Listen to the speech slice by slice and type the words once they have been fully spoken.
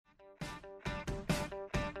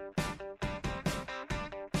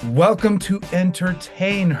Welcome to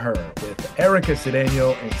Entertain Her with Erica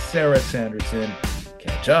Cedeno and Sarah Sanderson.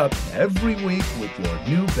 Catch up every week with your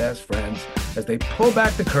new best friends as they pull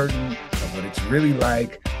back the curtain of what it's really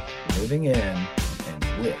like living in and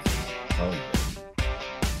with Hollywood.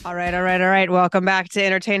 All right. Welcome back to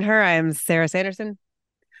Entertain Her. I am Sarah Sanderson.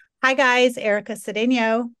 Hi guys, Erica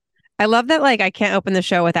Cedeno. I love that I can't open the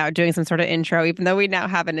show without doing some sort of intro, even though we now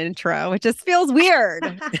have an intro. It just feels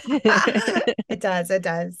weird. It does.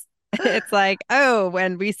 It's like, oh,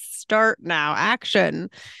 when we start now, action.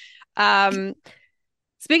 Um,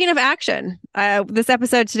 Speaking of action, this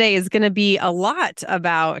episode today is going to be a lot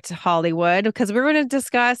about Hollywood because we're going to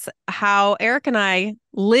discuss how Eric and I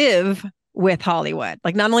live with Hollywood.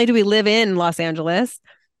 Like, not only do we live in Los Angeles,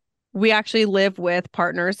 we actually live with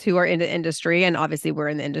partners who are in the industry, and obviously we're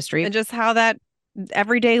in the industry, and just how that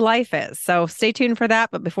everyday life is. So stay tuned for that.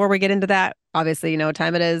 But before we get into that, obviously, you know what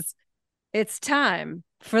time it is. It's time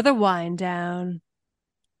for the wind down.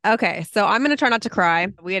 Okay, so I'm going to try not to cry.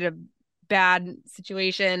 We had a bad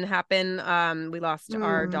situation happen. We lost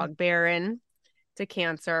our dog Baron to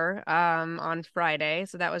cancer on Friday.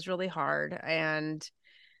 So that was really hard. And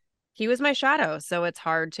he was my shadow. So it's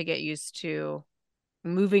hard to get used to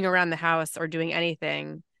moving around the house or doing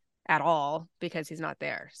anything at all because he's not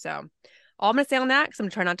there. So all I'm going to say on that, because I'm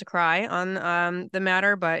trying not to cry on the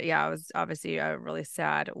matter. But yeah, it was obviously a really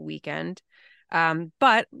sad weekend.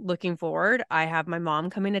 But looking forward, I have my mom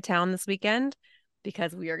coming to town this weekend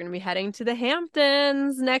because we are going to be heading to the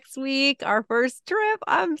Hamptons next week, our first trip.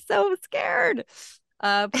 I'm so scared.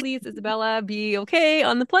 Please, Isabella, be okay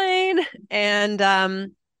on the plane.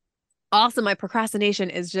 And also my procrastination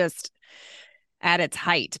is just at its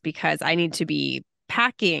height because I need to be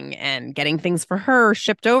packing and getting things for her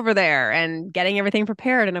shipped over there and getting everything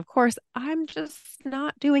prepared. And of course, I'm just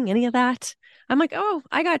not doing any of that. I'm like, oh,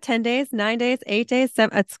 I got 10 days, 9 days, 8 days,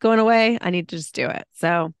 it's going away. I need to just do it.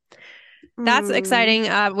 So that's exciting.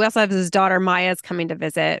 We also have his daughter Maya's coming to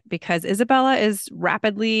visit because Isabella is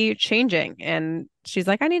rapidly changing. And she's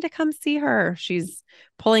like, I need to come see her. She's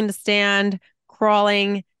pulling the stand,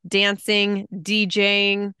 crawling, dancing,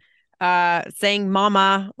 DJing, saying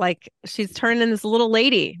mama, like she's turning into this little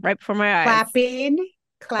lady right before my eyes. Clapping.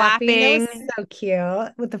 That was so cute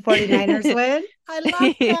with the 49ers win. I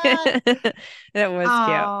love that. It was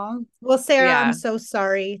cute. Well, Sarah, I'm so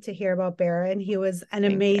sorry to hear about Baron. He was an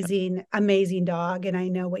amazing dog. And I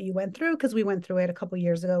know what you went through because we went through it a couple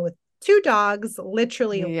years ago with two dogs,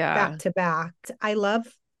 literally back to back. I love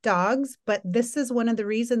dogs, but this is one of the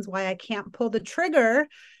reasons why I can't pull the trigger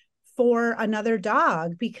for another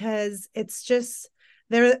dog because it's just,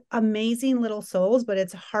 they're amazing little souls, but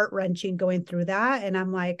it's heart-wrenching going through that. And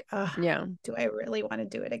I'm like, do I really want to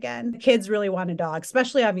do it again? Kids really want a dog,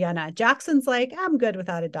 especially Aviana. Jackson's like, I'm good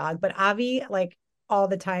without a dog. But Avi, like, all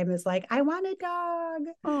the time is like, I want a dog.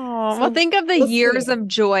 Oh, well, think of the years of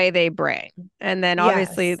joy they bring. And then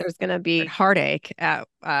obviously there's going to be heartache at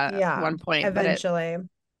one point. Eventually. But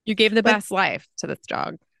you gave the best life to this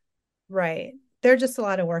dog. Right. They're just a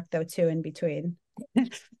lot of work, though, too, in between.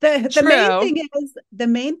 The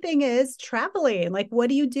main thing is traveling. Like, what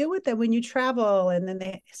do you do with them when you travel? And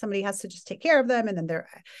then somebody has to just take care of them. And then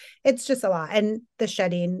it's just a lot. And the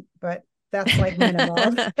shedding, but that's like minimal.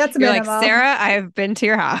 That's You're minimal. Like, Sarah, I've been to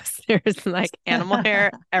your house. There's like animal hair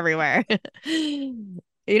everywhere.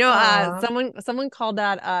 Someone called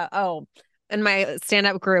that, in my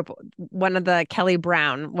stand-up group, one of the Kelly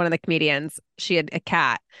Brown, one of the comedians, she had a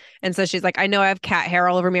cat. And so she's like, I know I have cat hair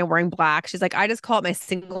all over me. I'm wearing black. She's like, I just call it my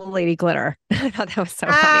single lady glitter. I thought that was so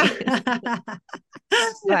funny.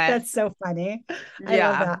 That's so funny. I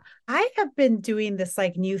love that. I have been doing this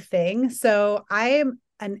like new thing. So I am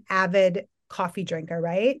an avid coffee drinker,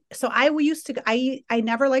 right? So I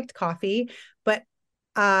never liked coffee, but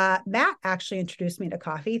Matt actually introduced me to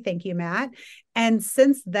coffee. Thank you, Matt. And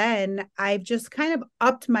since then, I've just kind of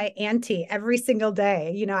upped my ante every single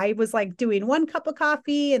day. You know, I was like doing 1 cup of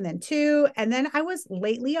coffee and then 2. And then I was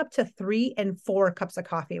lately up to 3 and 4 cups of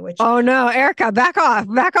coffee, which. Oh no, Erica, back off.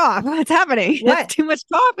 What's happening? What? That's too much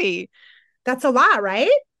coffee. That's a lot, right?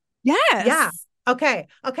 Yes. Yeah. Okay.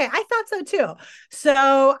 I thought so too.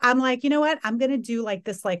 So I'm like, you know what? I'm going to do like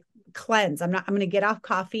this, like cleanse. I'm going to get off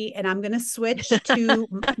coffee and I'm going to switch to to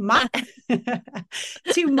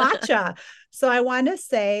matcha. So I want to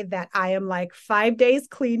say that I am like 5 days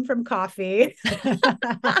clean from coffee.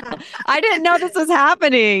 I didn't know this was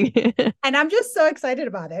happening. And I'm just so excited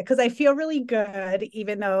about it because I feel really good,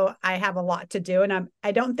 even though I have a lot to do. And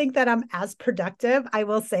I don't think that I'm as productive. I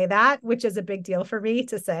will say that, which is a big deal for me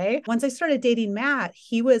to say. Once I started dating Matt,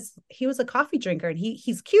 he was a coffee drinker, and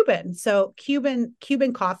he's Cuban. So Cuban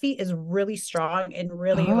coffee is really strong and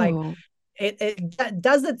really like it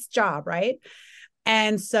does its job, right?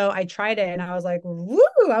 And so I tried it and I was like, woo,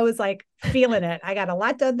 I was like feeling it. I got a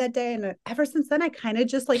lot done that day. And ever since then, I kind of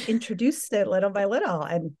just like introduced it little by little.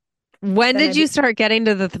 And when did you start getting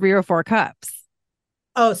to the 3 or 4 cups?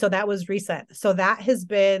 Oh, so that was recent. So that has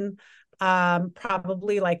been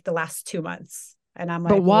probably like the last 2 months. And I'm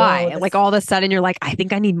like, but why? Like all of a sudden you're like, I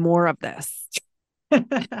think I need more of this.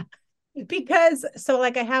 Because so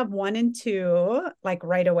like I have 1 and 2 like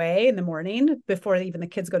right away in the morning before even the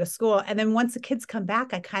kids go to school. And then once the kids come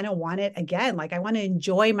back, I kind of want it again. Like I want to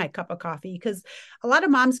enjoy my cup of coffee, because a lot of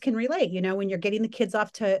moms can relate, when you're getting the kids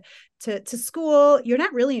off to school, you're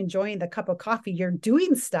not really enjoying the cup of coffee. You're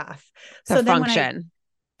doing stuff. So then function.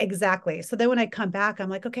 Exactly. So then when I come back, I'm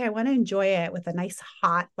like, okay, I want to enjoy it with a nice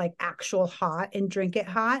hot, like actual hot, and drink it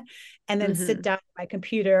hot, and then sit down at my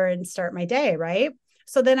computer and start my day. Right.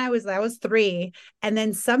 So then that was 3. And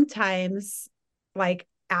then sometimes like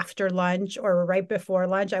after lunch or right before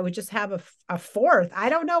lunch, I would just have a 4th. I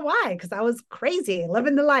don't know why, because I was crazy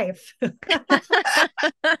living the life.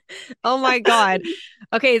 Oh my God.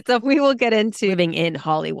 Okay. So we will get into living in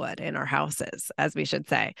Hollywood in our houses, as we should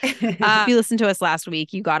say. If you listened to us last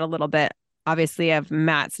week, you got a little bit, obviously, of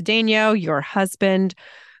Matt Cedeno, your husband,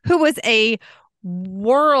 who was a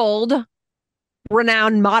world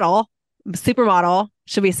renowned model, supermodel,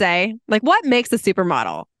 should we say? Like, what makes a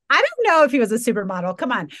supermodel? I don't know if he was a supermodel.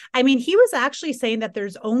 Come on. I mean, he was actually saying that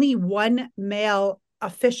there's only one male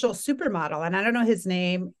official supermodel, and I don't know his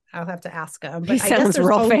name. I'll have to ask him. But he sounds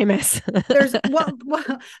real famous. There's well,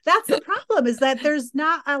 that's the problem, is that there's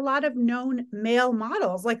not a lot of known male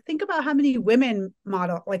models. Like, think about how many women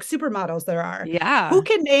model, like supermodels, there are. Yeah. Who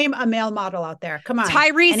can name a male model out there? Come on.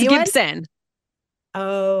 Tyrese Gibson.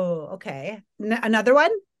 Oh, okay. Another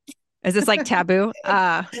one? Is this like taboo?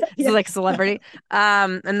 This is like celebrity.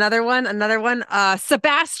 Another one.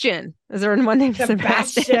 Sebastian. Is there one named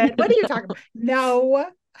Sebastian? What are you talking about? No.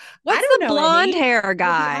 What's the blonde hair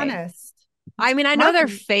guy? To be honest. I mean, I know their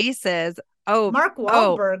faces. Oh, Mark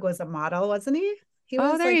Wahlberg was a model, wasn't he?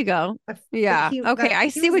 There you go. Yeah. Okay. I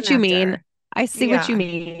see what you mean. I see what you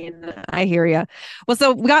mean. I hear you. Well,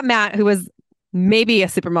 so we got Matt, who was maybe a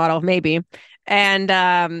supermodel, maybe,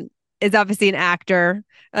 and is obviously an actor.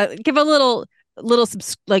 Give a little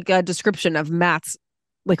like a description of Matt's,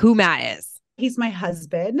 like who Matt is. He's my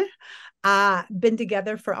husband. Been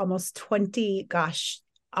together for almost 20,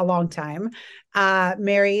 a long time.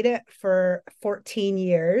 Married for 14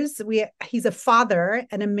 years. He's a father,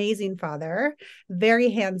 an amazing father, very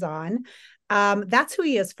hands-on. That's who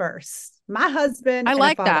he is first. My husband. I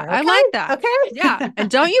like that. Okay? I like that. Okay. Yeah. And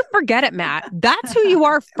don't you forget it, Matt. That's who you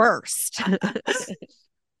are first.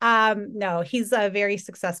 No, he's a very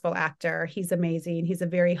successful actor. He's amazing. He's a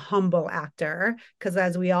very humble actor, because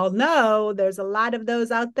as we all know, there's a lot of those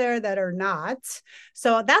out there that are not.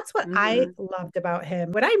 So that's what I loved about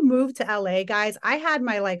him. When I moved to LA, guys, I had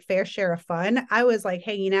my like fair share of fun. I was like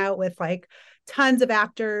hanging out with like tons of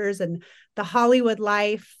actors and the Hollywood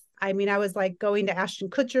life. I mean, I was like going to Ashton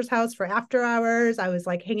Kutcher's house for after hours. I was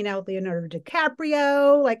like hanging out with Leonardo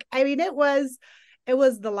DiCaprio. Like, I mean, it was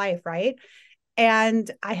the life, right? And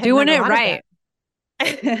I had doing it right.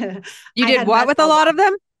 You did what with a lot of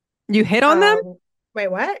them? You hit on them? Wait,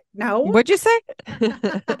 what? No. What'd you say?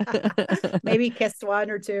 Maybe kissed 1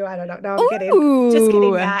 or 2. I don't know. No, I'm kidding. Just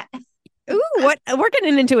kidding, Matt. Ooh, what? We're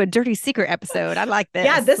getting into a dirty secret episode. I like this.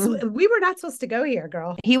 Yeah, we were not supposed to go here,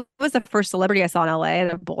 girl. He was the first celebrity I saw in LA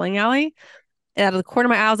at a bowling alley. And out of the corner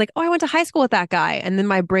of my eye, I was like, oh, I went to high school with that guy. And then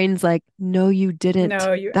my brain's like, no, you didn't.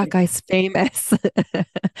 That guy's famous.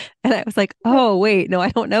 And I was like, oh, wait, no,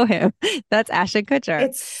 I don't know him. That's Ashton Kutcher.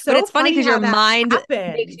 But it's funny because your mind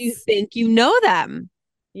makes you think you know them.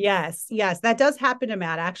 Yes. That does happen to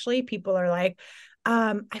Matt. Actually, people are like,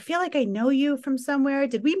 I feel like I know you from somewhere.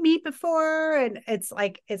 Did we meet before? And it's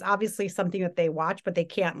like, it's obviously something that they watch, but they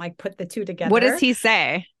can't like put the two together. What does he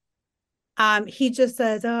say? He just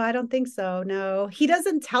says, oh, I don't think so. No, he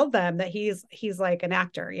doesn't tell them that he's like an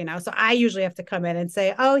actor, So I usually have to come in and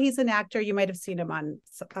say, oh, he's an actor. You might have seen him on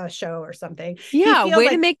a show or something. Yeah. Way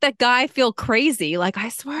to make that guy feel crazy. Like, I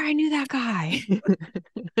swear I knew that guy.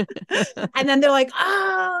 And then they're like,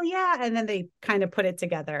 oh yeah. And then they kind of put it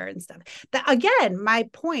together and stuff. That, again, my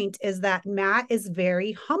point is that Matt is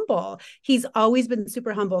very humble. He's always been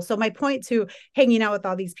super humble. So my point to hanging out with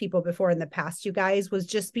all these people before in the past, you guys, was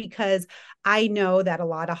just because I know that a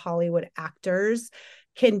lot of Hollywood actors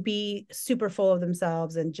can be super full of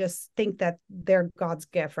themselves and just think that they're God's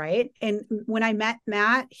gift, right? And when I met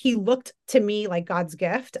Matt, he looked to me like God's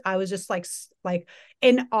gift. I was just like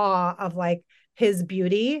in awe of like his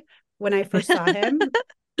beauty when I first saw him.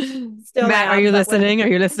 Still, Matt, are you listening? Are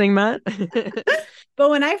you listening, Matt? But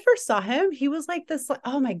when I first saw him, he was like this, like,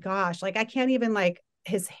 oh my gosh, like I can't even, like,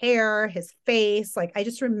 his hair, his face, like I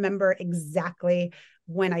just remember exactly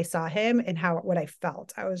when I saw him and what I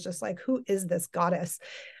felt. I was just like, who is this goddess?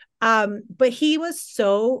 But he was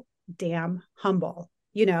so damn humble,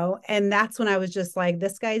 and that's when I was just like,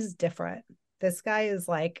 this guy's different. This guy is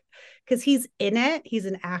like, because he's in it, he's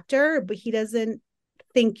an actor, but he doesn't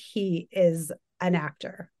think he is an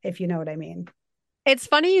actor, if you know what I mean. It's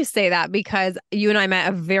funny you say that because you and I met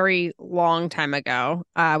a very long time ago.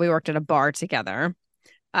 We worked at a bar together.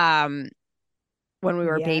 When we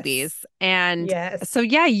were babies. And so,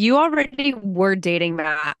 yeah, you already were dating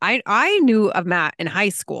Matt. I knew of Matt in high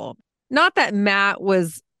school. Not that Matt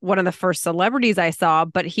was one of the first celebrities I saw,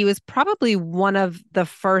 but he was probably one of the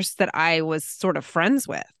first that I was sort of friends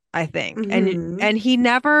with, I think. Mm-hmm. And he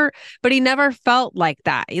never felt like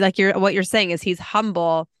that. Like what you're saying is he's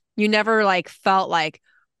humble. You never like felt like,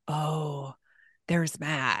 oh, there's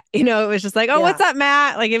Matt. It was just like, oh, what's up,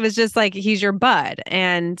 Matt? Like, it was just like, he's your bud.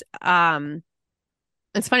 And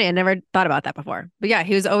it's funny. I never thought about that before. But yeah,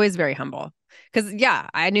 he was always very humble. Because, yeah,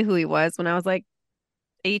 I knew who he was when I was like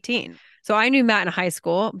 18. So I knew Matt in high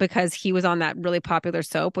school because he was on that really popular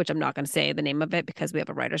soap, which I'm not going to say the name of it because we have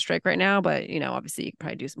a writer's strike right now. But, obviously you can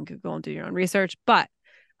probably do some Google and do your own research. But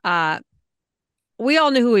we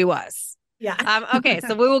all knew who he was. Yeah. Okay,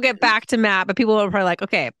 so we will get back to Matt. But people are probably like,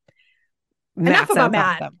 okay, enough about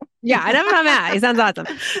Matt. Awesome. Yeah, enough about Matt. He sounds awesome.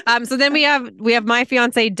 So then we have my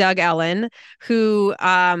fiance Doug Ellen, who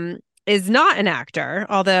is not an actor,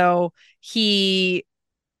 although he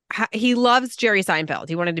loves Jerry Seinfeld.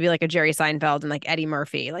 He wanted to be like a Jerry Seinfeld and like Eddie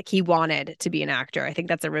Murphy. Like he wanted to be an actor. I think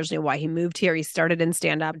that's originally why he moved here. He started in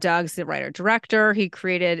stand-up. Doug's the writer director. He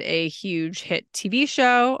created a huge hit TV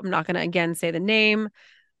show. I'm not going to again say the name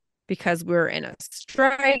because we're in a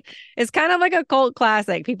strike. It's kind of like a cult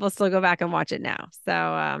classic. People still go back and watch it now.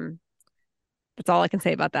 So that's all I can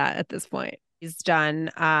say about that at this point. He's done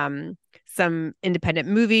some independent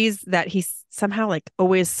movies that he somehow like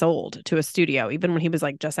always sold to a studio, even when he was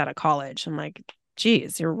like just out of college. I'm like,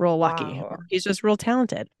 geez, you're real lucky. Wow. He's just real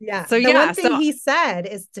talented. Yeah. So the one thing he said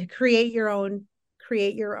is to create your own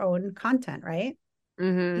content, right?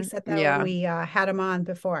 Mm-hmm. He said that when we had him on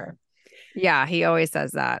before. Yeah, he always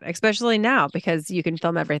says that, especially now because you can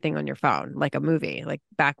film everything on your phone, like a movie. Like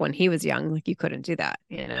back when he was young, like you couldn't do that,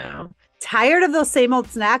 Tired of those same old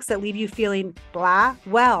snacks that leave you feeling blah?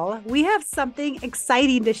 Well, we have something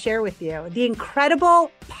exciting to share with you. The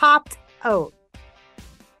incredible popped oat.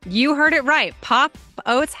 You heard it right. Pop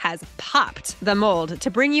Oats has popped the mold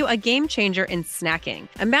to bring you a game changer in snacking.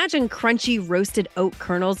 Imagine crunchy roasted oat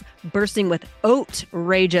kernels bursting with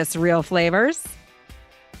outrageous real flavors.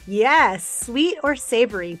 Yes, sweet or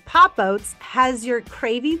savory, Pop Oats has your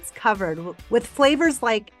cravings covered with flavors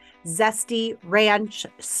like zesty ranch,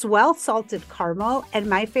 swell salted caramel, and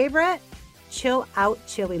my favorite, chill out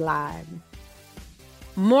chili lime.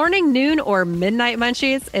 Morning, noon, or midnight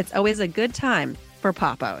munchies, it's always a good time for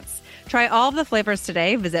Pop Oats. Try all of the flavors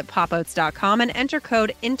today. Visit popoats.com and enter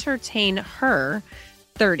code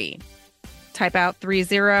ENTERTAINHER30. Type out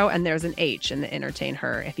 30 and there's an H in the entertain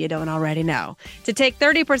her if you don't already know to take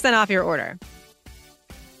 30% off your order.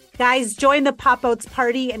 Guys, join the Pop Oats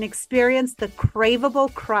party and experience the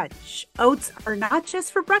craveable crunch. Oats are not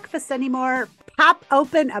just for breakfast anymore. Pop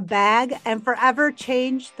open a bag and forever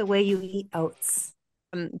change the way you eat oats.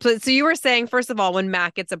 So you were saying, first of all, when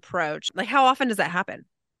Matt gets approached, like how often does that happen?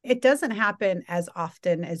 It doesn't happen as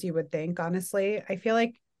often as you would think, honestly. I feel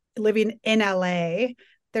like living in LA,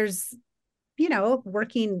 there's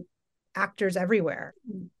working actors everywhere.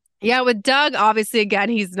 Yeah, with Doug, obviously, again,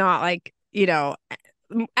 he's not like,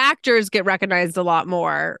 actors get recognized a lot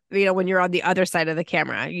more, when you're on the other side of the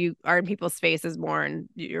camera. You are in people's faces more and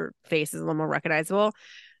your face is a little more recognizable.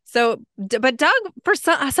 So, but Doug, for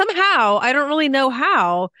somehow, I don't really know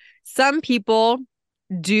how, some people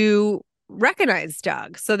do recognize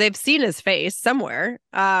Doug. So they've seen his face somewhere.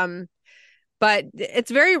 But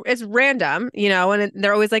it's random, and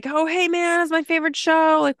they're always like, oh, hey, man, it's my favorite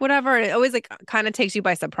show, like whatever. And it always like kind of takes you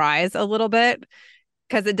by surprise a little bit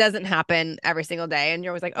because it doesn't happen every single day. And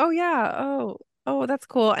you're always like, oh yeah, oh, that's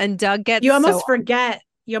cool. And Doug gets you almost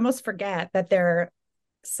forget that they're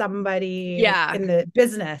somebody yeah in the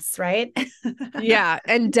business, right? yeah.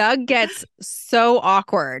 And Doug gets so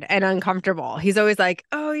awkward and uncomfortable. He's always like,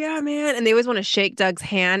 oh yeah, man. And they always want to shake Doug's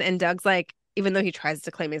hand. And Doug's like, even though he tries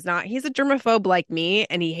to claim he's not, he's a germaphobe like me,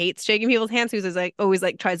 and he hates shaking people's hands. He's like always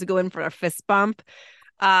like tries to go in for a fist bump.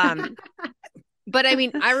 But I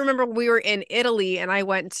mean, I remember we were in Italy and I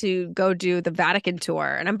went to go do the Vatican tour,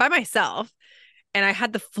 and I'm by myself. And I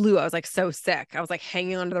had the flu. I was like so sick. I was like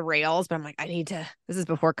hanging onto the rails, but I'm like, I need to. This is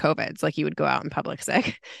before COVID. It's like you would go out in public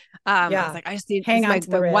sick. I was like, I just need hang on my to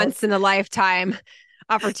the rails. Once in a lifetime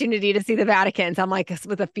opportunity to see the Vatican. So I'm like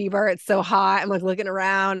with a fever. It's so hot. I'm like looking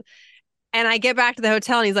around. And I get back to the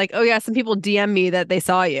hotel and he's like, oh yeah, some people DM me that they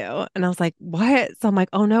saw you. And I was like, what? So I'm like,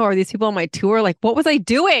 oh no, are these people on my tour? Like, what was I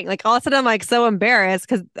doing? Like all of a sudden I'm like so embarrassed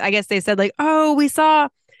because I guess they said like, oh, we saw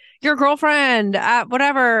your girlfriend at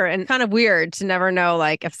whatever. And kind of weird to never know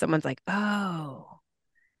like if someone's like, oh,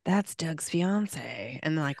 that's Doug's fiance.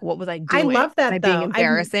 And like, what was I doing? I love that Am I though. being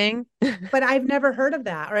embarrassing? But I've never heard of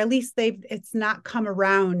that, or at least it's not come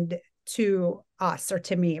around to us or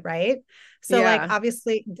to me, right? So Yeah. like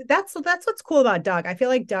obviously that's what's cool about Doug. I feel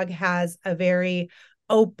like Doug has a very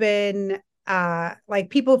open like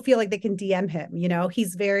people feel like they can DM him, you know.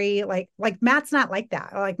 He's very like Matt's not like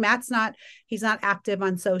that. Like he's not active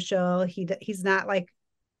on social. He's not like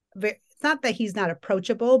it's not that he's not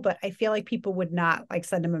approachable, but I feel like people would not like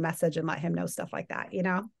send him a message and let him know stuff like that, you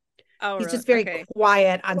know. Oh, He's really? just very Okay.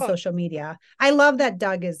 quiet on Cool. social media. I love that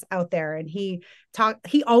Doug is out there and he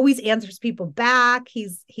always answers people back.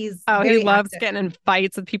 He's he loves active. getting in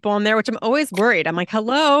fights with people on there, which I'm always worried. I'm like,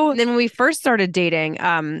 hello. And then when we first started dating,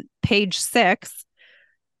 Page 6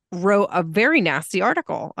 wrote a very nasty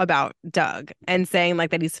article about Doug and saying like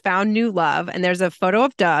that he's found new love. And there's a photo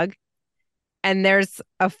of Doug and there's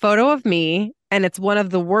a photo of me, and it's one of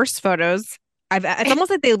the worst photos it's almost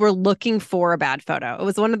like they were looking for a bad photo. It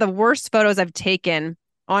was one of the worst photos I've taken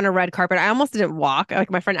on a red carpet. I almost didn't walk. Like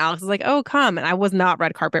my friend Alex was like, oh, come. And I was not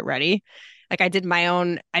red carpet ready. Like I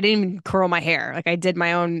didn't even curl my hair. Like I did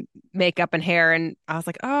my own makeup and hair. And I was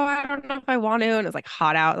like, oh, I don't know if I want to. And it was like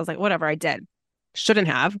hot out. I was like, whatever, I did. Shouldn't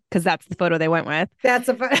have, because that's the photo they went with.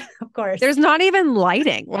 Of course. There's not even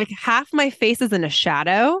lighting. Like half my face is in a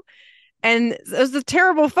shadow. And it was a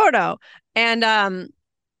terrible photo. And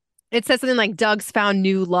it says something like Doug's found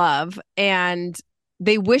new love, and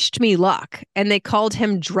they wished me luck, and they called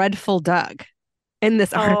him Dreadful Doug in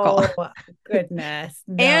this article. Oh, goodness.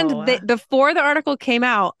 No. And before the article came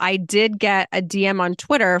out, I did get a DM on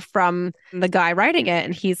Twitter from the guy writing it,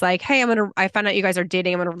 and he's like, hey, I found out you guys are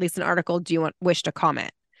dating. I'm going to release an article. Do you wish to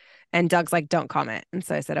comment? And Doug's like, don't comment. And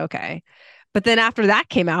so I said, okay. But then after that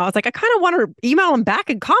came out, I was like, I kind of want to email him back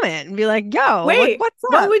and comment and be like, yo, wait, what's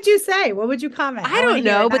up? What would you say? What would you comment? I don't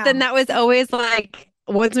know. But then that was always like,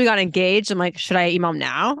 once we got engaged, I'm like, should I email him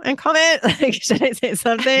now and comment? Like, should I say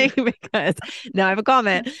something? Because now I have a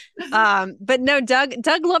comment. But no, Doug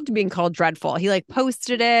loved being called Dreadful. He like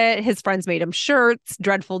posted it. His friends made him shirts,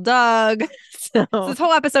 Dreadful Doug. So this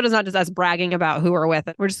whole episode is not just us bragging about who we're with.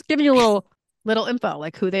 We're just giving you a little info,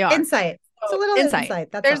 like who they are. Insight. It's a little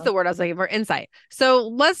insight. There's the word I was looking for, insight. So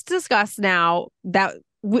let's discuss now that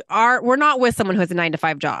we're not with someone who has a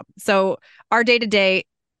 9-to-5 job. So our day-to-day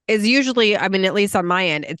is usually, I mean, at least on my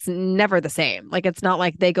end, it's never the same. Like, it's not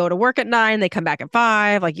like they go to work at 9, they come back at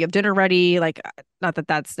 5, like you have dinner ready. Like, not that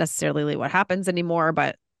that's necessarily what happens anymore,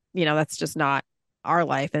 but you know, that's just not our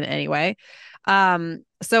life in any way.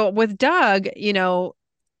 So with Doug, you know,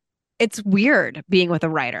 it's weird being with a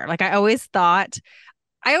writer. Like I always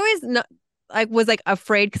was like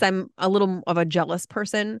afraid because I'm a little of a jealous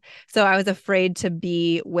person. So I was afraid to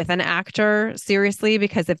be with an actor seriously,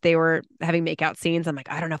 because if they were having makeout scenes, I'm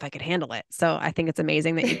like, I don't know if I could handle it. So I think it's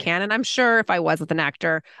amazing that you can. And I'm sure if I was with an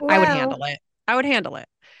actor, I would handle it.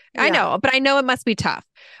 Yeah. I know, but I know it must be tough.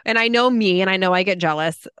 And I know me, and I know I get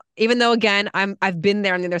jealous, even though again, I've been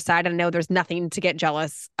there on the other side, and I know there's nothing to get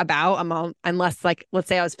jealous about, unless like, let's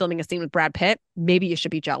say I was filming a scene with Brad Pitt, maybe you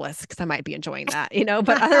should be jealous because I might be enjoying that, you know,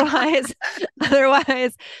 but otherwise,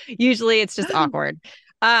 usually it's just awkward.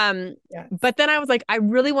 Yes. But then I was like, I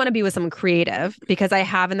really want to be with someone creative, because I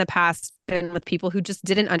have in the past been with people who just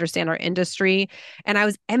didn't understand our industry. And I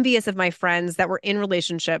was envious of my friends that were in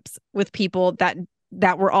relationships with people that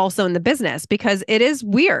were also in the business, because it is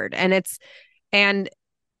weird. And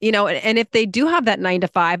you know, and if they do have that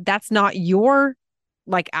 9-to-5, that's not your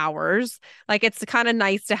like hours. Like, it's kind of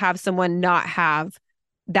nice to have someone not have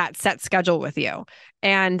that set schedule with you.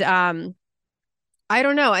 And I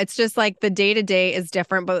don't know. It's just like the day to day is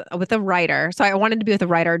different, but with a writer. So I wanted to be with a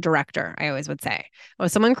writer director, I always would say.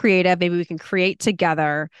 With someone creative, maybe we can create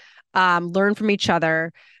together, learn from each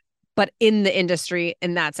other, but in the industry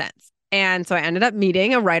in that sense. And so I ended up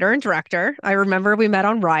meeting a writer and director. I remember we met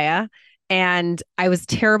on Raya, and I was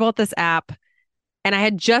terrible at this app. And I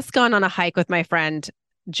had just gone on a hike with my friend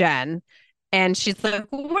Jen. And she's like,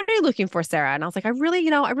 well, what are you looking for, Sarah? And I was like, I really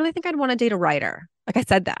think I'd want to date a writer. Like I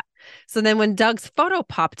said that. So then when Doug's photo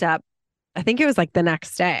popped up, I think it was like the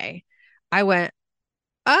next day, I went,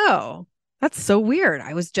 oh, that's so weird.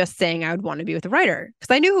 I was just saying I would want to be with a writer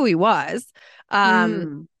because I knew who he was. Um,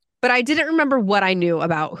 Mm. but I didn't remember what I knew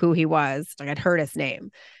about who he was. Like I'd heard his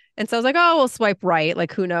name. And so I was like, oh, we'll swipe right.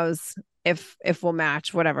 Like who knows if we'll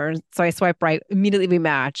match, whatever. So I swipe right, immediately we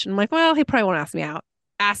match. And I'm like, well, he probably won't ask me out.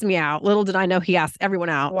 Asked me out. Little did I know he asked everyone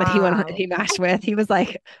out that he Wow. matched with. He was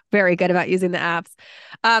like very good about using the apps.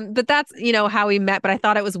 But that's, how we met. But I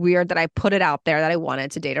thought it was weird that I put it out there that I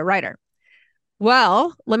wanted to date a writer.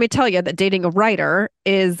 Well, let me tell you that dating a writer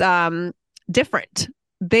is different.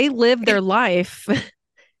 They live their life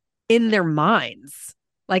in their minds.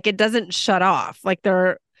 Like it doesn't shut off. Like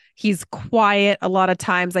he's quiet a lot of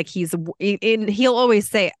times. Like he'll always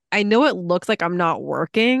say, I know it looks like I'm not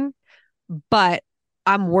working, but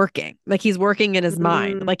I'm working. Like he's working in his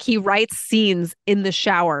mind. Mm. Like he writes scenes in the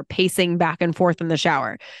shower, pacing back and forth in the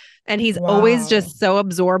shower. And he's always Wow. just so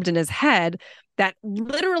absorbed in his head that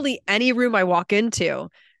literally any room I walk into,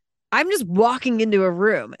 I'm just walking into a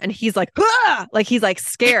room and he's like, ah! Like he's like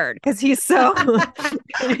scared because he's so just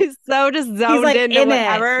He's zoned like into in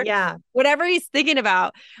it. Yeah. whatever he's thinking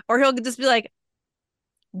about. Or he'll just be like,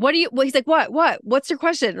 well, he's like, what's your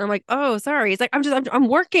question? And I'm like, oh, sorry. He's like, I'm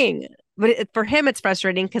working. But for him, it's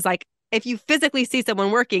frustrating because like, if you physically see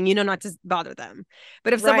someone working, not to bother them.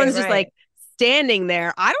 But if Right, someone's just right. like standing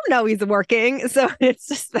there, I don't know he's working. So it's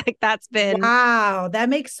just like, that's been, Wow, that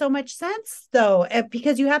makes so much sense though,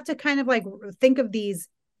 because you have to kind of like think of these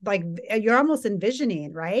like you're almost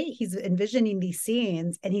envisioning, right? He's envisioning these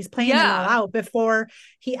scenes and he's playing them all yeah. out before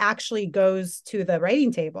he actually goes to the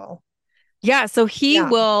writing table. Yeah. So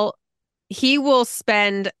Yeah. he will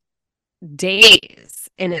spend days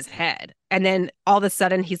in his head. And then all of a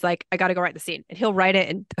sudden he's like, I got to go write the scene. And he'll write it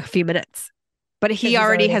in a few minutes. But Because he he's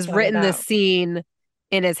already already has thought it written the out. scene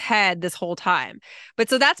in his head this whole time. But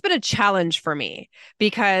so that's been a challenge for me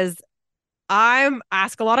because I'm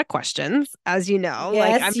ask a lot of questions, as you know.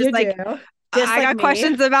 Like I'm Yes, just you do. like, Just I like got me.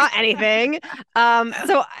 questions about anything.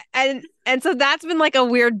 So and so that's been like a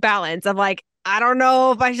weird balance of like, I don't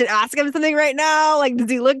know if I should ask him something right now. Like, does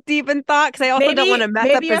he look deep in thought? Because I also don't want to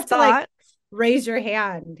mess up Maybe you his have to like thought. raise your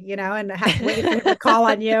hand, and wait for him to call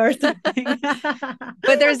on you or something.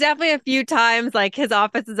 But there's definitely a few times like his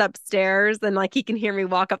office is upstairs and like he can hear me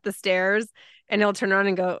walk up the stairs and he'll turn around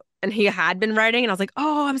and go, and he had been writing. And I was like,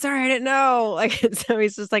 oh, I'm sorry, I didn't know. Like, so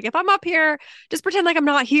he's just like, if I'm up here, just pretend like I'm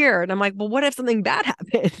not here. And I'm like, well, what if something bad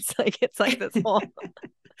happens? Like, it's like this whole,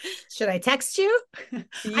 Should I text you? I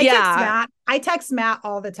text yeah. Matt. I text Matt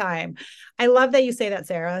all the time. I love that you say that,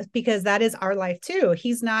 Sarah, because that is our life too.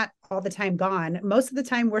 He's not all the time gone. Most of the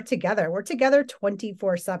time we're together. We're together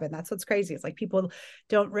 24/7. That's what's crazy. It's like people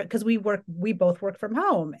don't, because we both work from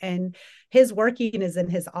home and his working is in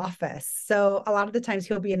his office. So a lot of the times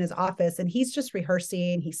he'll be in his office and he's just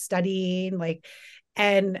rehearsing, he's studying, like,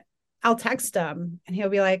 and I'll text him and he'll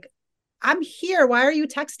be like, I'm here. Why are you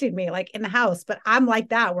texting me like in the house? But I'm like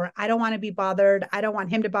that where I don't want to be bothered. I don't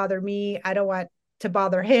want him to bother me. I don't want to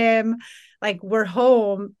bother him. Like we're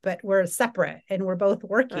home, but we're separate and we're both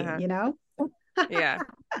working, Uh-huh. you know? Yeah.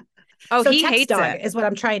 Oh, So he text hates dog it, is what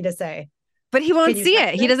I'm trying to say. but he Can won't you see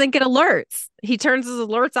text it. He him? doesn't get alerts. He turns his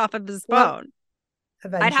alerts off of his Well, phone.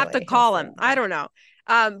 I'd have to eventually he'll call see him. I it. don't know.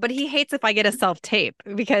 But he hates if I get a self tape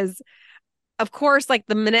because of course, like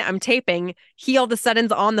the minute I'm taping, he all of a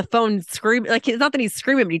sudden's on the phone screaming. Like it's not that he's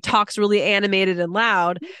screaming, but he talks really animated and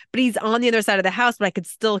loud. But he's on the other side of the house, but I could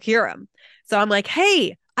still hear him. So I'm like,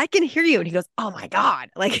 "Hey, I can hear you." And he goes, "Oh my god!"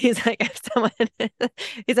 Like he's like, if someone,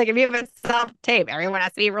 he's like, if you have a self tape, everyone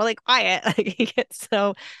has to be really quiet. Like he gets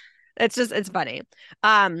so. It's funny.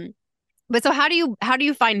 Um, but so how do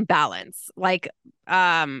you find balance? Like,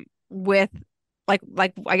 with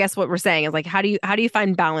like I guess what we're saying is like how do you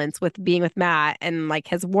find balance with being with Matt and like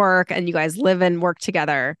his work and you guys live and work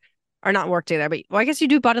together or not work together, but well, I guess you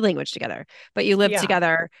do body language together, but you live Yeah.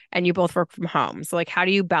 together and you both work from home. So like how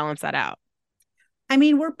do you balance that out? I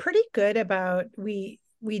mean, we're pretty good about we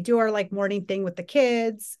do our like morning thing with the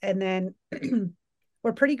kids and then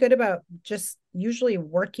we're pretty good about just usually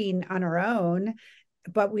working on our own,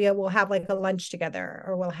 but we will have like a lunch together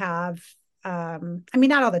or we'll have I mean,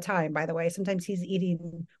 not all the time, by the way. Sometimes he's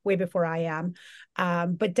eating way before I am.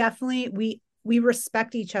 But definitely we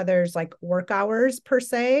respect each other's like work hours per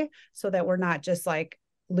se, so that we're not just like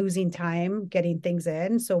losing time getting things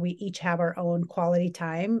in. So we each have our own quality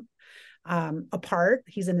time apart.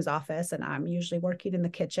 He's in his office and I'm usually working in the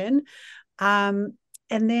kitchen.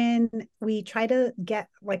 And then we try to get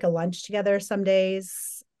like a lunch together some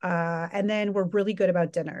days. And then we're really good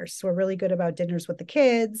about dinners. So we're really good about dinners with the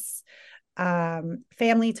kids,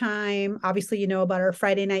 family time. Obviously, you know about our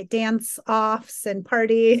Friday night dance offs and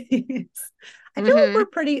parties. I feel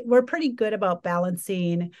like we're pretty good about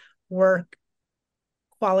balancing work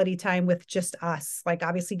quality time with just us, like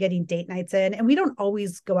obviously getting date nights in. And we don't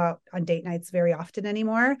always go out on date nights very often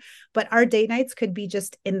anymore, but our date nights could be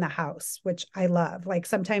just in the house, which I love. Like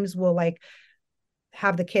sometimes we'll like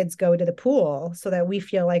have the kids go to the pool so that we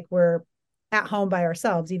feel like we're at home by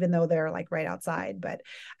ourselves, even though they're like right outside. But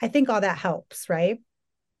I think all that helps, right?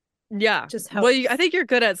 Yeah. Just Well, helps. I think you're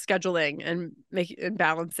good at scheduling and making and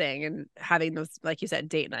balancing and having those, like you said,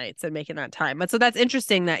 date nights and making that time. But so that's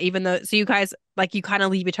interesting that even though, so you guys, like you kind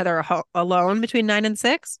of leave each other alone between 9 and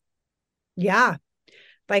 6. Yeah.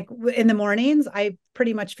 Like in the mornings, I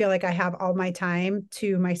pretty much feel like I have all my time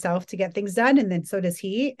to myself to get things done. And then so does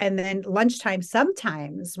he. And then lunchtime,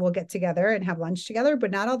 sometimes we'll get together and have lunch together, but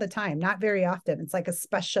not all the time, not very often. It's like a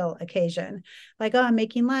special occasion. Like, oh, I'm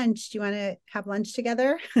making lunch. Do you want to have lunch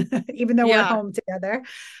together? Even though we're Yeah. home together.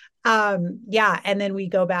 Yeah. And then we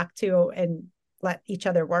go back to and let each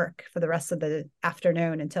other work for the rest of the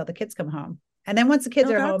afternoon until the kids come home. And then once the kids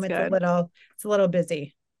Oh, are that's home, good. it's a little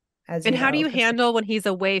busy, as And you how do know, you because handle when he's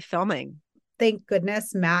away filming? thank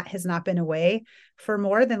goodness Matt has not been away for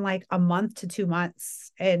more than like a month to 2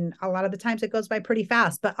 months. And a lot of the times it goes by pretty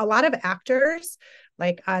fast. But a lot of actors,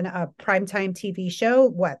 like on a primetime TV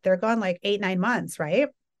show, they're gone like 8, 9 months, right?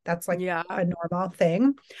 That's like Yeah. a normal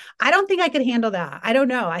thing. I don't think I could handle that. I don't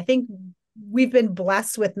know. I think we've been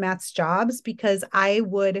blessed with Matt's jobs because I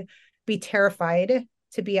would be terrified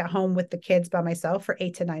to be at home with the kids by myself for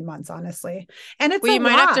 8 to 9 months, honestly. And it's Well, a you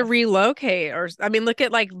might have to lot. relocate, or I mean, look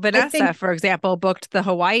at like I Vanessa, think, for example, booked the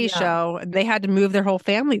Hawaii yeah, show and they had to move their whole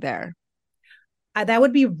family there. that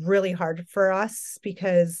would be really hard for us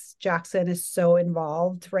because Jackson is so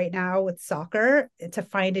involved right now with soccer to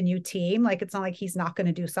find a new team. Like, it's not like he's not going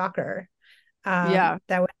to do soccer. Yeah.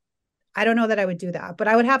 That would, I don't know that I would do that, but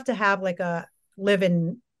I would have to have like a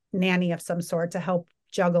live-in nanny of some sort to help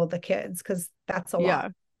juggle the kids because that's a lot. Yeah.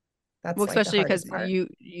 Well, That's like the especially because hardest part.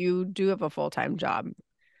 you do have a full-time job,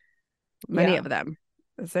 many Yeah. of them.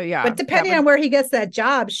 So yeah, But that depending would on where he gets that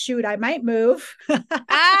job, shoot, I might move.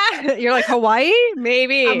 you're like Hawaii? I'm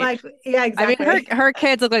Maybe. like, yeah, I mean, her exactly. her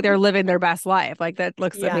kids look like they're living their best life. Like that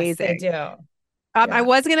looks Yes, they amazing. do. I Yeah.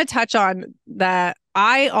 was gonna touch on that.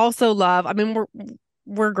 I also love, I mean,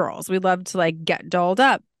 we're girls. We love to like get dolled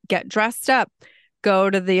up, get dressed up, go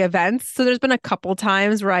to the events. So there's been a couple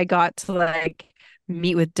times where I got to like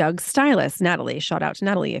meet with Doug's stylist, Natalie. Shout out to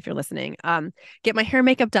Natalie if you're listening. Get my hair and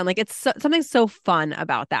makeup done. Like it's something so fun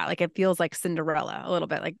about that. Like it feels like Cinderella a little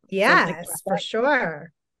bit, like something. Yes, for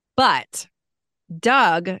sure. But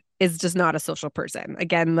Doug is just not a social person.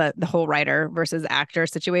 Again, the whole writer versus actor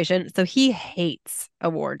situation. So he hates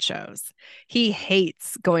award shows. He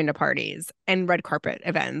hates going to parties and red carpet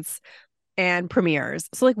events and premieres.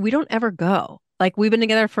 So like we don't ever go. Like we've been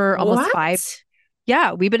together for almost What? five.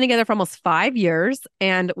 Yeah, we've been together for almost 5 years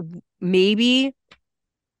and maybe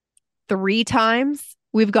 3 times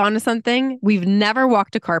we've gone to something. We've never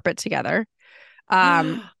walked a carpet together.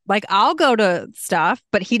 Like I'll go to stuff,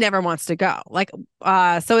 but he never wants to go. Like,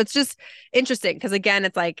 so it's just interesting because again,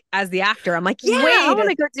 it's like as the actor, I'm like, yeah, I Wait, want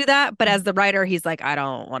to go do that. But as the writer, he's like, I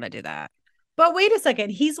don't want to do that. but wait a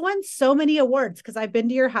second. He's won so many awards because I've been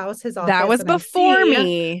to your house, his That office, was and I before see.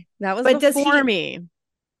 me. That was But before me.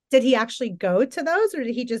 did he actually go to those or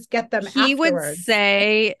did he just get them He would afterwards?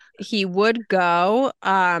 say he would go.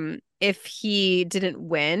 If he didn't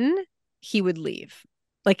win, he would leave.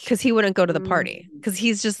 Like, because he wouldn't go to the party Mm. because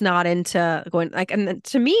he's just not into going. Like, and then,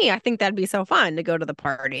 to me, I think that'd be so fun to go to the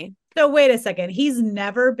party. So wait a second. He's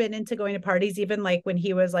never been into going to parties, even like when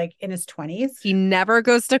he was like in his 20s. He never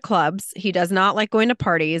goes to clubs. He does not like going to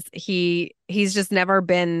parties. He's just never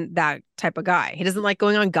been that type of guy. He doesn't like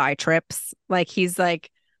going on guy trips. Like he's like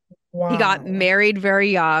he got Wow. married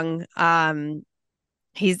very young.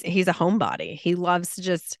 He's a homebody. He loves to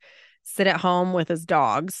just sit at home with his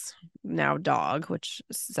dogs, now dog, which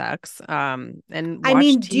sucks. And I watch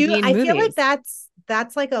mean, TV and I feel like movies.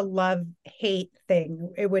 that's like a love hate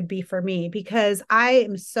thing. It would be for me because I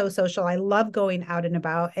am so social. I love going out and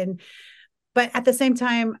about but at the same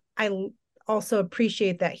time, also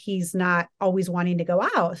appreciate that he's not always wanting to go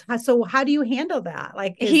out. So how do you handle that?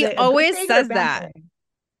 Like, is He it a good always thing or a says bad that. thing?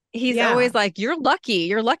 He's Yeah. always like, you're lucky.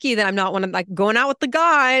 You're lucky that I'm not one of like going out with the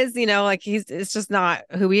guys, like it's just not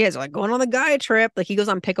who he is. Like going on the guy trip. Like he goes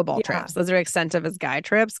on pickleball trips. Those are the extent of his guy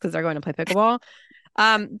trips because they're going to play pickleball.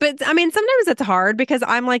 But I mean, sometimes it's hard because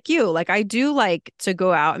I'm like you, like I do like to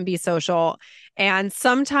go out and be social. And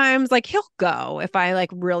sometimes like he'll go if I like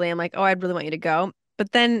really am like, oh, I'd really want you to go.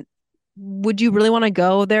 But then would you really want to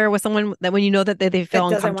go there with someone that when you know that they feel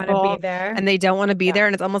that doesn't want to be uncomfortable there and they don't want to be there?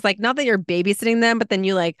 And it's almost like not that you're babysitting them, but then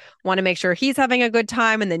you like want to make sure he's having a good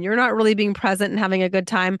time and then you're not really being present and having a good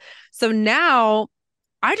time. So now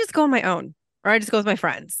I just go on my own or I just go with my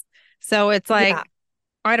friends. So it's like,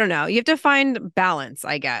 I don't know. You have to find balance,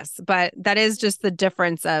 I guess. But that is just the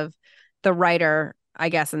difference of the writer, I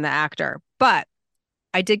guess, and the actor. But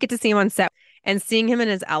I did get to see him on set and seeing him in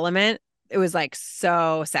his element. It was like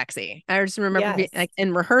so sexy. I just remember being, like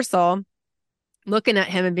in rehearsal, looking at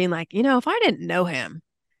him and being like, if I didn't know him,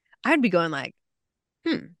 I'd be going like,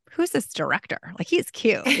 who's this director? Like he's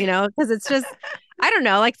cute, because it's just, I don't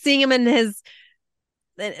know, like seeing him in his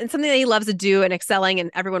and something that he loves to do and excelling and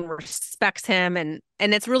everyone respects him. And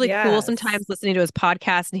it's really cool sometimes listening to his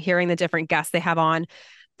podcast and hearing the different guests they have on,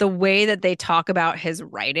 the way that they talk about his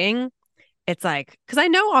writing. It's like, because I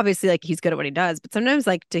know obviously like he's good at what he does, but sometimes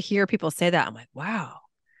like to hear people say that, I'm like,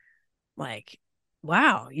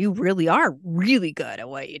 wow, you really are really good at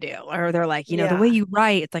what you do. Or they're like, the way you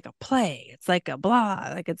write, it's like a play. It's like a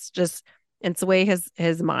blah. Like it's the way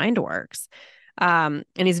his mind works. And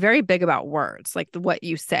he's very big about words, like what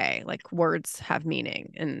you say, like words have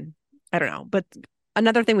meaning. And I don't know. But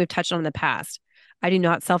another thing we've touched on in the past, I do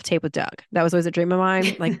not self-tape with Doug. That was always a dream of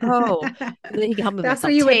mine. Like, he can help me with that's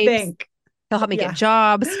what you would think. He'll help me get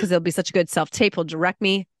jobs because he'll be such a good self-tape. He'll direct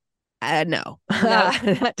me. No,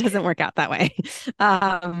 that doesn't work out that way.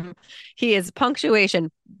 He is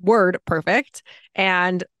punctuation word perfect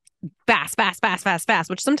and fast,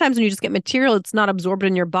 which sometimes when you just get material, it's not absorbed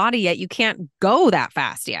in your body yet. You can't go that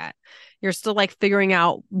fast yet. You're still like figuring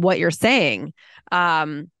out what you're saying.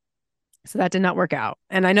 So that did not work out.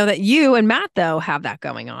 And I know that you and Matt, though, have that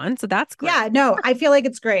going on. So that's great. Yeah, no, I feel like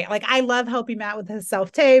it's great. Like I love helping Matt with his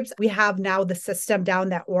self-tapes. We have now the system down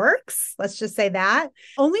that works. Let's just say that.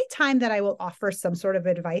 Only time that I will offer some sort of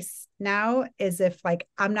advice now is if like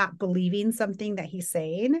I'm not believing something that he's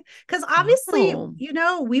saying. Because obviously,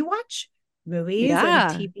 we watch movies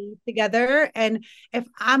and TV together. And if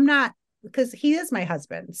I'm not, because he is my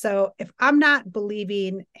husband. So if I'm not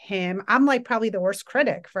believing him, I'm like probably the worst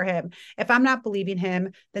critic for him. If I'm not believing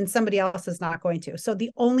him, then somebody else is not going to. So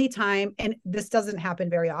the only time, and this doesn't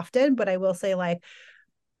happen very often, but I will say like,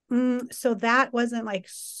 so that wasn't like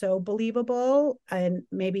so believable, and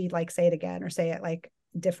maybe like say it again or say it like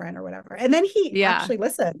different or whatever. And then he actually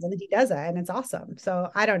listens and he does it and it's awesome.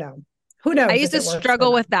 So I don't know. Who knows? I used to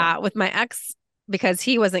struggle with that with my ex because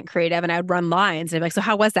he wasn't creative and I would run lines and I'd be like, so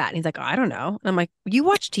how was that? And he's like, oh, I don't know. And I'm like, you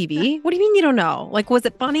watch TV? What do you mean you don't know? Like, was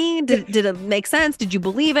it funny? Did it make sense? Did you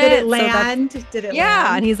believe it? Did it land? Did it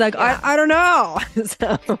land? And he's like, I don't know.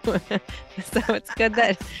 So it's good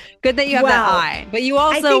that you have that eye. But you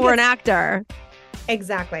also were an actor.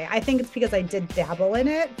 Exactly. I think it's because I did dabble in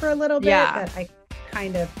it for a little bit that I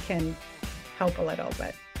kind of can help a little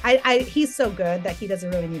bit. He's so good that he doesn't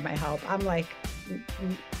really need my help. I'm like,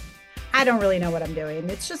 I don't really know what I'm doing.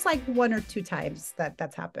 It's just like one or two times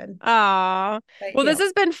that's happened. Oh, well, this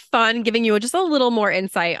has been fun giving you just a little more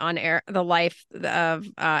insight on the life of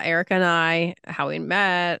Erica and I, how we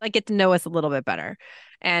met, like get to know us a little bit better,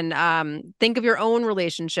 and think of your own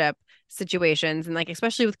relationship situations, and like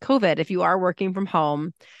especially with COVID, if you are working from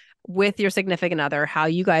home with your significant other, how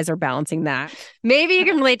you guys are balancing that. Maybe you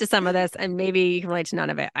can relate to some of this and maybe you can relate to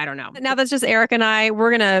none of it. I don't know. Now that's just Eric and I.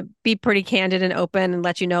 We're going to be pretty candid and open and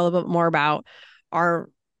let you know a little bit more about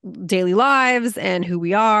our daily lives and who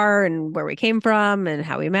we are and where we came from and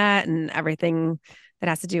how we met and everything that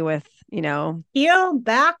has to do with, peel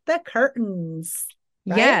back the curtains.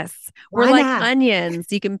 Right? Yes. We're like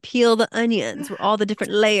onions. You can peel the onions. We're all the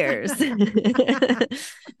different layers.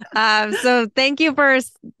 So thank you for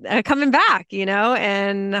coming back,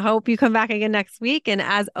 and I hope you come back again next week. And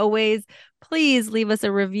as always, please leave us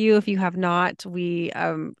a review if you have not. We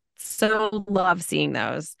so love seeing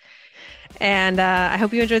those. And I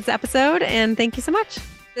hope you enjoyed this episode. And thank you so much.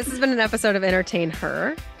 This has been an episode of Entertain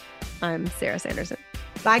Her. I'm Sara Sanderson.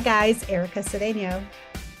 Bye, guys. Erica Cedeno.